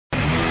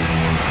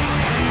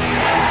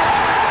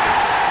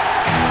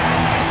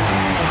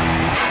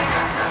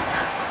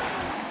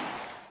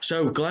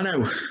So,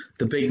 Gleno,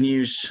 the big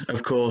news,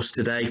 of course,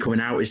 today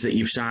coming out is that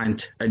you've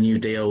signed a new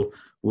deal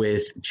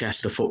with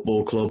Chester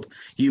Football Club.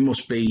 You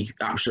must be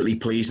absolutely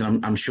pleased,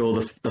 and I'm sure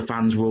the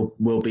fans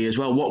will be as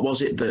well. What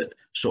was it that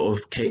sort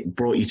of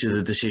brought you to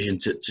the decision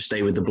to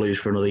stay with the Blues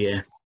for another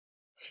year?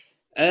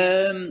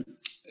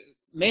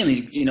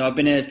 Mainly, I've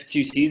been here for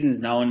 2 seasons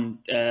now,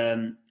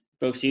 and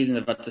both seasons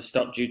I've had to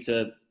stop due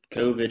to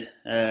COVID.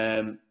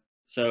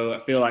 So I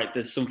feel like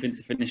there's something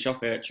to finish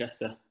off here at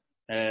Chester.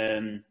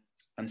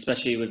 And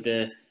especially with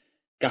the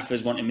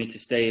gaffers wanting me to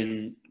stay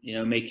and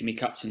making me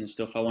captain and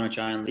stuff, I want to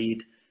try and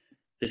lead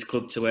this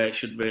club to where it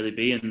should really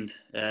be, and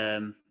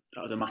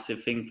that was a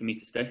massive thing for me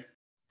to stay.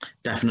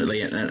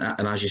 Definitely,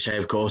 and as you say,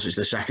 of course, it's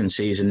the second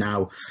season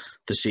now.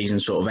 The season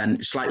sort of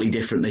end slightly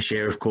different this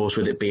year, of course,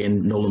 with it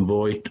being null and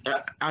void.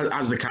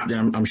 As the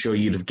captain, I'm sure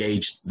you'd have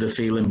gauged the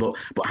feeling, but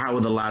how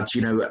are the lads?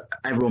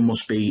 Everyone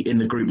must be in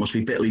the group must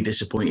be bitterly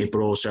disappointed, but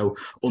also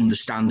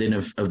understanding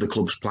of the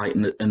club's plight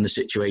and the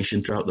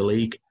situation throughout the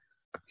league.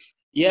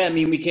 Yeah, I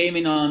mean, we came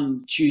in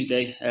on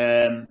Tuesday,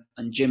 and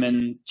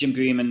Jim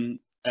Green and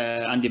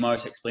Andy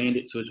Morris explained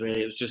it to us.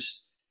 Really, it was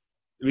just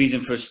the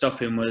reason for us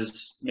stopping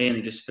was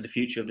mainly just for the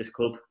future of this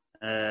club,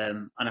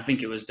 and I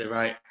think it was the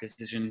right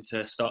decision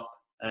to stop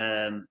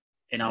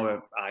in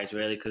our eyes,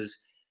 really, because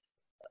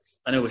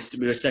I know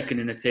we were second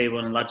in the table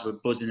and the lads were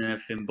buzzing and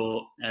everything,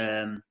 but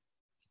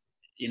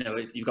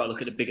you've got to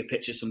look at the bigger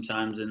picture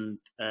sometimes, and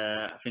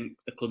I think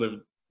the club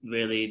have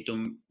really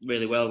done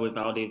really well with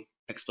how they've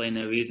explained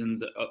their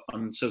reasons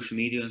on social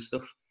media and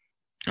stuff.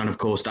 And of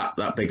course, that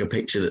bigger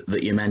picture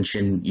that you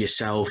mentioned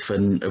yourself,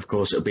 and of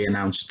course it'll be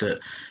announced that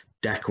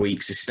Deck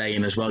Weeks is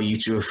staying as well. You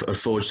two have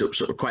forged up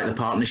sort of quite the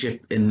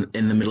partnership in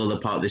the middle of the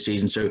part of the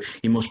season, so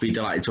you must be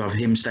delighted to have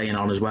him staying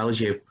on as well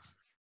as you.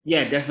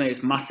 Yeah, definitely.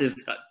 It's massive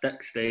that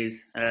Deck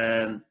stays.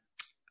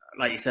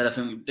 Like you said, I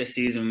think this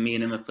season me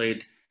and him have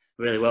played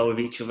really well with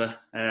each other.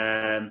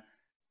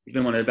 He's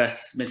been one of the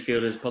best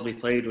midfielders I've probably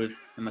played with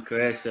in my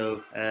career,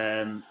 so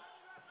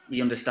we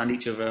understand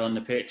each other on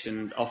the pitch,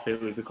 and off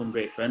it we've become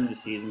great friends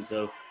this season,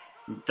 so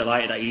I'm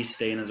delighted that he's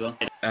staying as well.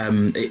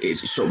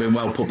 It's sort of been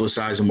well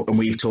publicised, and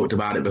we've talked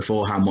about it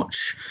before, how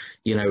much,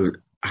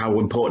 how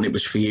important it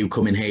was for you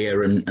coming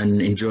here and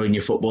enjoying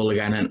your football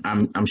again,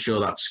 and I'm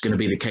sure that's going to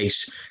be the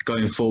case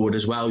going forward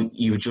as well.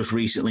 You were just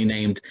recently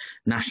named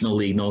National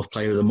League North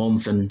Player of the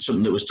Month, and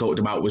something that was talked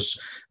about was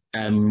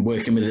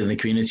working within the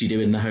community,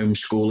 doing the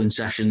homeschooling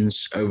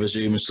sessions over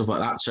Zoom and stuff like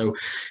that. So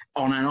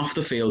on and off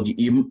the field,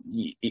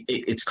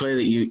 it's clear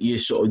that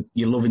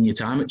you're loving your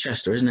time at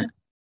Chester, isn't it?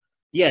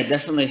 Yeah,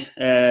 definitely.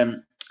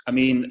 I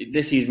mean,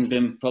 this season's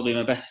been probably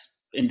my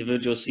best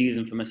individual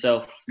season for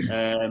myself,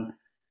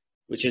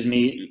 which has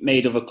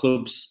made other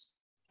clubs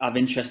have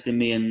interest in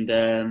me,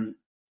 and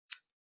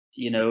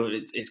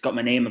it's got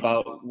my name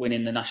about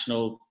winning the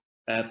National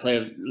North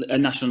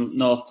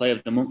Player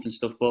of the Month and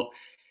stuff. But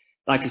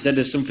like I said,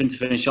 there's something to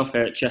finish off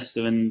here at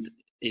Chester, and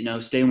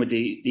staying with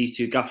these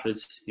two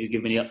gaffers who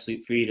give me the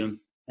absolute freedom,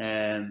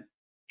 and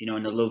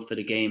the love for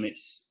the game.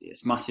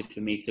 It's massive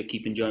for me to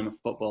keep enjoying my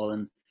football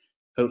and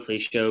hopefully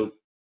show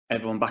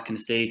everyone back in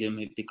the stadium,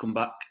 if they come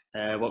back,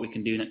 what we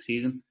can do next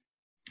season.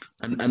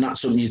 And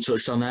that's something you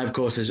touched on there. Of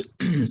course,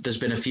 there's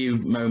been a few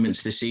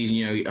moments this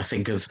season. I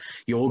think of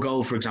your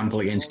goal, for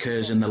example, against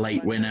Curzon, the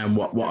late winner, and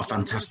what a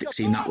fantastic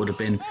scene that would have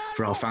been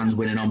for our fans,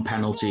 winning on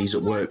penalties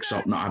at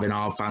Worksop, not having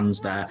our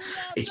fans there.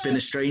 It's been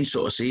a strange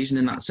sort of season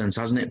in that sense,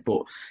 hasn't it?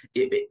 But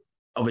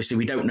obviously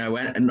we don't know,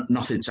 and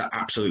nothing's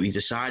absolutely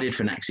decided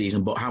for next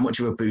season. But how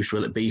much of a boost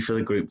will it be for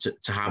the group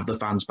to have the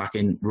fans back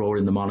in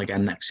roaring them on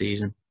again next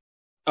season?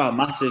 Oh,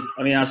 massive.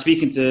 I mean, I was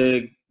speaking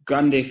to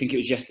Grandy, I think it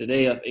was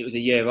yesterday. It was a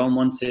year on,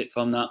 wasn't it,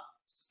 from that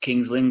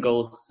Kings Lynn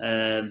goal,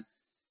 and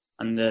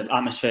the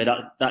atmosphere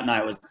that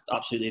night was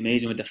absolutely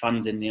amazing with the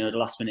fans in the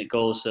last minute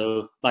goals.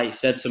 So, like you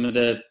said, some of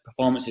the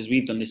performances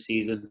we've done this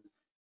season,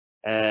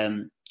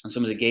 and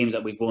some of the games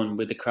that we've won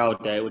with the crowd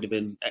there, it would have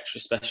been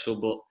extra special.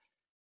 But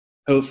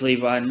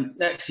hopefully, when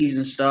next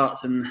season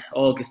starts in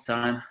August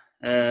time,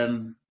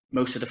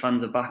 most of the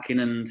fans are back in,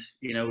 and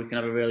we can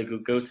have a really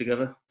good go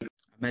together.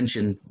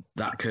 Mentioned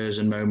that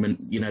Curzon moment,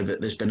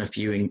 that there's been a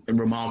few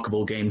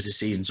remarkable games this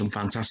season, some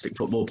fantastic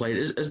football played.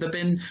 Has there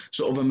been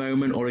sort of a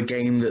moment or a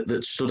game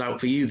that stood out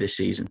for you this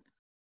season?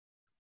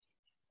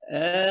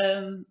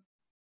 I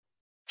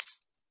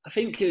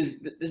think there's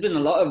been a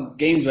lot of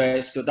games where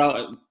it stood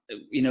out.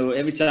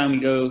 Every time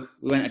we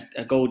went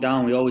a goal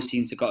down, we always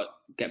seem to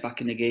get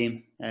back in the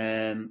game.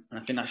 And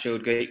I think that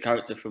showed great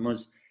character from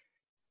us.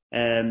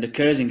 The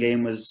Curzon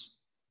game was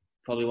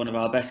probably one of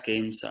our best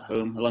games at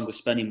home, along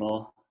with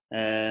Spennymoor.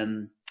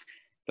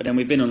 But then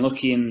we've been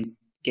unlucky in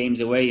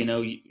games away.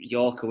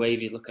 York away,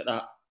 if you look at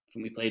that, I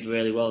think we played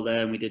really well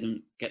there and we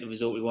didn't get the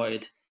result we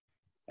wanted.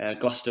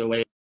 Gloucester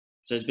away.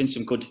 So there's been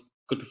some good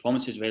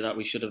performances really that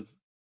we should have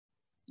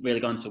really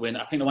gone to win.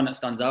 I think the one that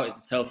stands out is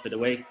the Telford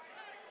away.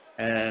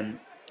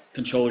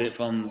 Controlled it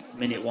from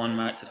minute one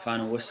right to the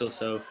final whistle.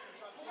 So,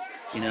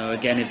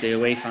 again, if the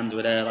away fans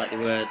were there like they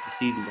were the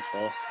season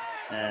before,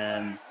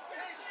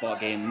 what a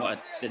game, what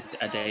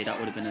a day that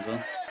would have been as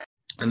well.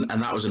 And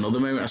that was another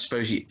moment. I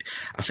suppose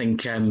I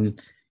think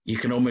you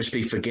can almost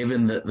be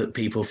forgiven that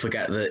people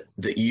forget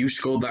that you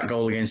scored that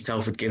goal against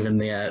Telford, given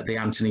the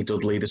Anthony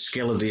Dudley, the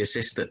skill of the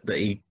assist that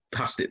he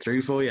passed it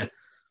through for you.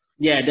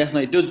 Yeah,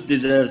 definitely. Duds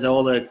deserves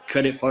all the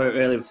credit for it,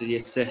 really, for the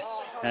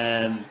assists.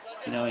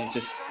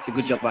 It's a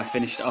good job I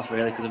finished it off,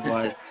 really, because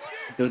otherwise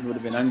Duds would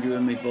have been angry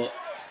with me. But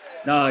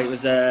no, it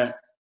was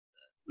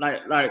like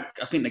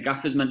I think the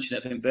gaffers mentioned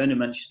it. I think Bernard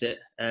mentioned it.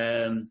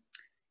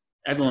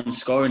 Everyone's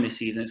scoring this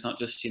season. It's not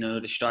just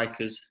the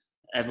strikers.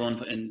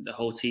 Everyone in the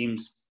whole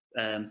team's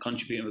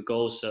contributing with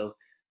goals. So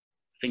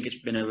I think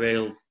it's been a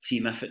real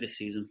team effort this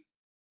season.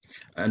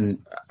 And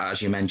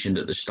as you mentioned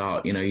at the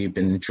start, you've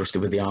been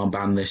trusted with the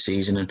armband this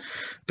season, and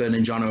Bern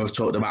and Jono have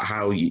talked about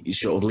how you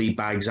sort of lead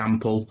by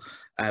example.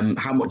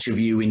 How much have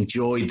you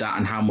enjoyed that,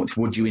 and how much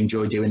would you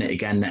enjoy doing it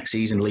again next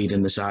season,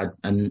 leading the side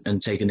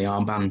and taking the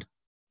armband?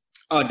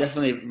 Oh,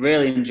 definitely.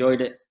 Really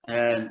enjoyed it.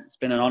 It's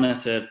been an honour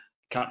to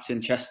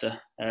captain Chester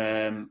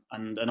and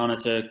an honour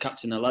to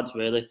captain the lads,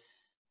 really.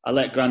 I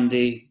let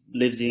Grandy,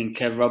 Livesey and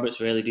Kev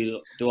Roberts really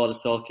do all the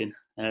talking.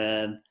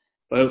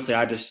 But hopefully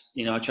I just,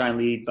 I try and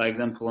lead by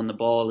example on the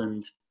ball,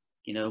 and,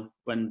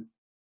 when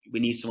we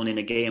need someone in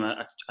a game,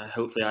 I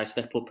hopefully I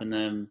step up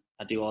and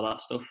I do all that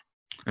stuff.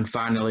 And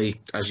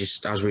finally,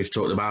 as we've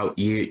talked about,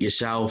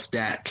 yourself,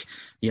 Deck,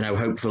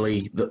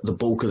 hopefully the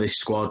bulk of this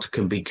squad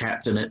can be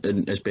kept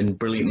and has been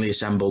brilliantly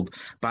assembled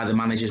by the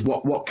managers.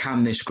 What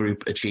can this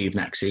group achieve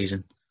next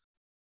season?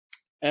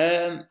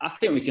 I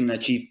think we can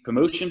achieve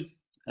promotion,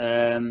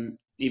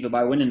 either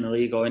by winning the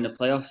league or in the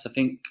playoffs. I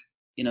think,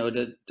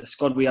 the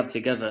squad we have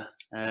together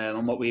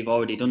and what we've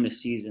already done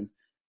this season,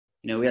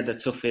 we had the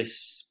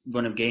toughest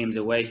run of games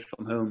away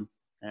from home,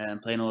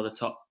 playing all the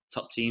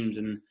top teams.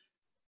 And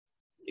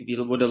if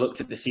you would have looked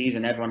at the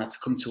season, everyone had to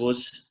come to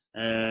us,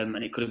 and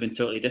it could have been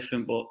totally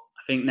different. But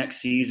I think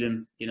next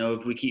season,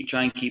 if we keep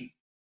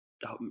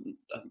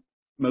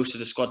most of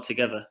the squad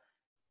together,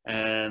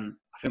 I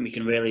think we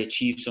can really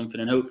achieve something,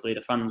 and hopefully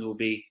the fans will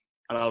be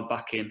allowed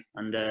back in.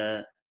 And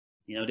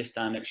this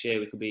time next year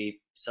we could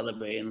be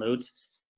celebrating loads.